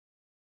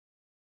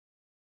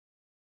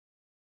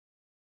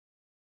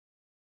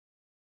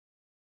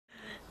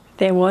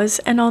There was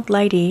an old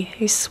lady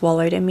who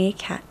swallowed a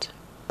meerkat,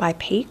 by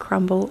P.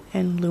 Crumble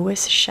and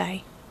Lewis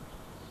Shea.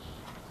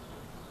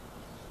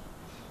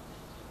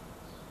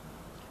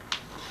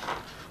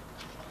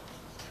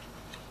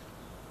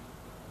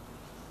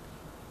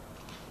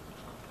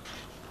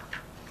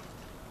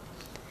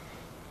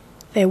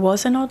 There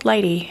was an old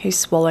lady who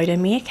swallowed a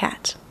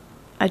meerkat.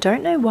 I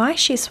don't know why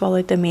she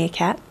swallowed the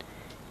meerkat.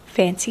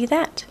 Fancy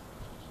that.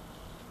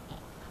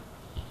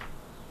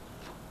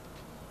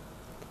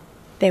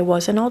 There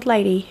was an old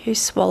lady who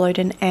swallowed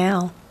an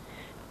owl.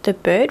 The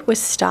bird was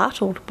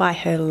startled by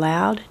her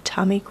loud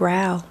tummy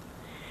growl.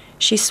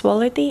 She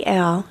swallowed the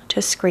owl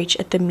to screech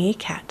at the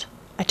meerkat.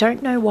 I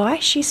don't know why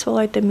she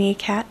swallowed the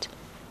meerkat.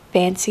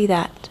 Fancy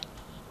that.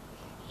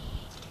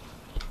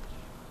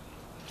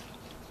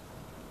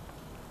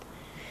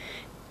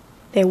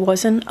 There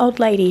was an old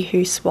lady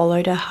who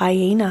swallowed a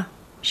hyena.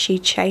 She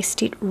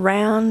chased it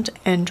round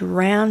and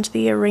round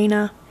the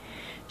arena.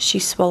 She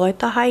swallowed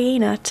the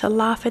hyena to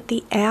laugh at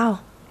the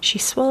owl. She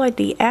swallowed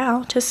the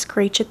owl to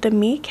screech at the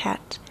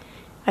meerkat.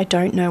 I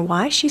don't know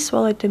why she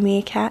swallowed the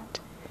meerkat.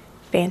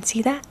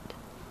 Fancy that.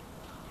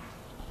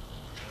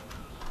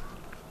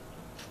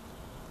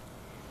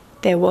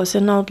 There was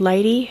an old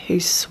lady who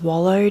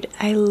swallowed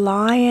a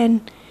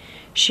lion.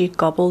 She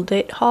gobbled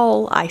it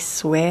whole. I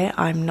swear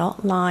I'm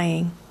not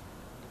lying.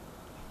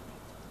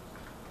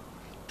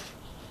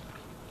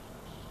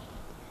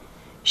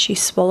 She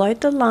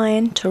swallowed the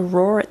lion to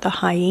roar at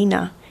the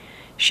hyena.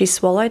 She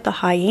swallowed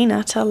the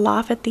hyena to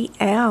laugh at the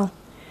owl.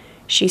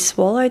 She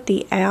swallowed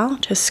the owl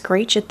to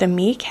screech at the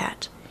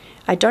meerkat.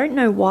 I don't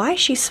know why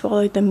she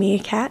swallowed the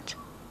meerkat.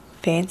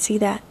 Fancy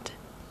that.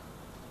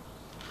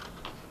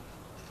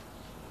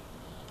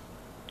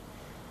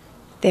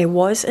 There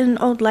was an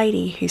old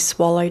lady who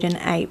swallowed an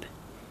ape.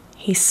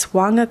 He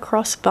swung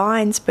across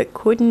vines but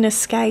couldn't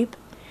escape.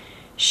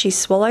 She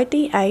swallowed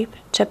the ape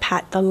to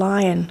pat the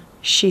lion.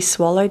 She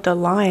swallowed the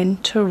lion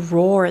to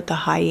roar at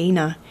the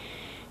hyena.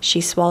 She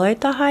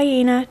swallowed the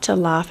hyena to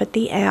laugh at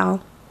the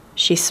owl.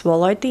 She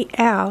swallowed the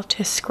owl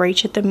to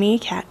screech at the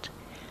meerkat.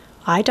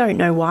 I don't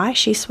know why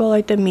she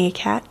swallowed the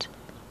meerkat.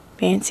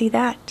 Fancy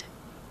that.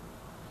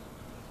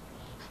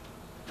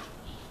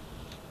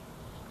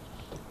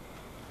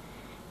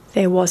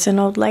 There was an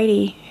old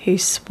lady who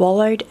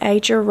swallowed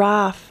a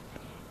giraffe.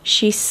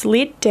 She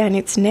slid down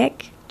its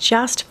neck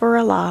just for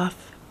a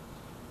laugh.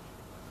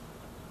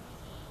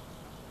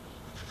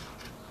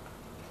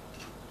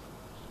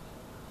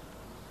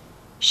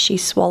 She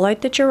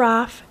swallowed the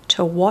giraffe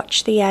to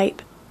watch the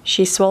ape.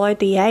 She swallowed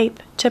the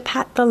ape to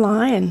pat the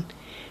lion.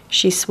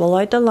 She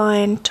swallowed the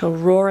lion to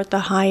roar at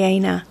the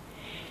hyena.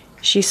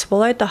 She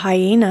swallowed the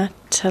hyena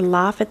to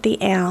laugh at the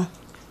owl.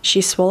 She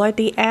swallowed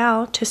the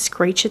owl to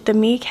screech at the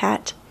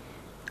meerkat.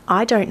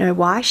 I don't know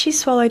why she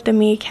swallowed the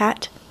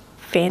meerkat.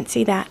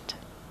 Fancy that.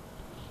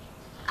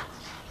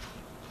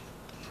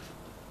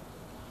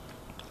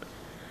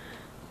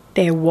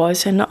 There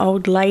was an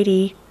old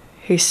lady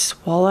who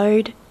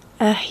swallowed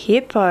a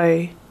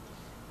hippo.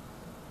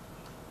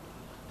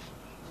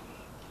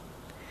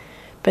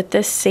 But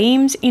the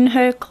seams in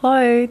her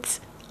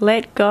clothes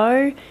let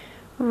go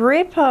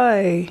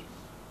rippo.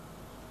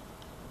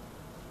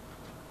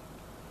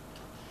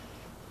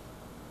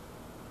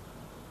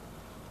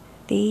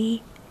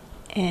 The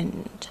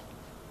end.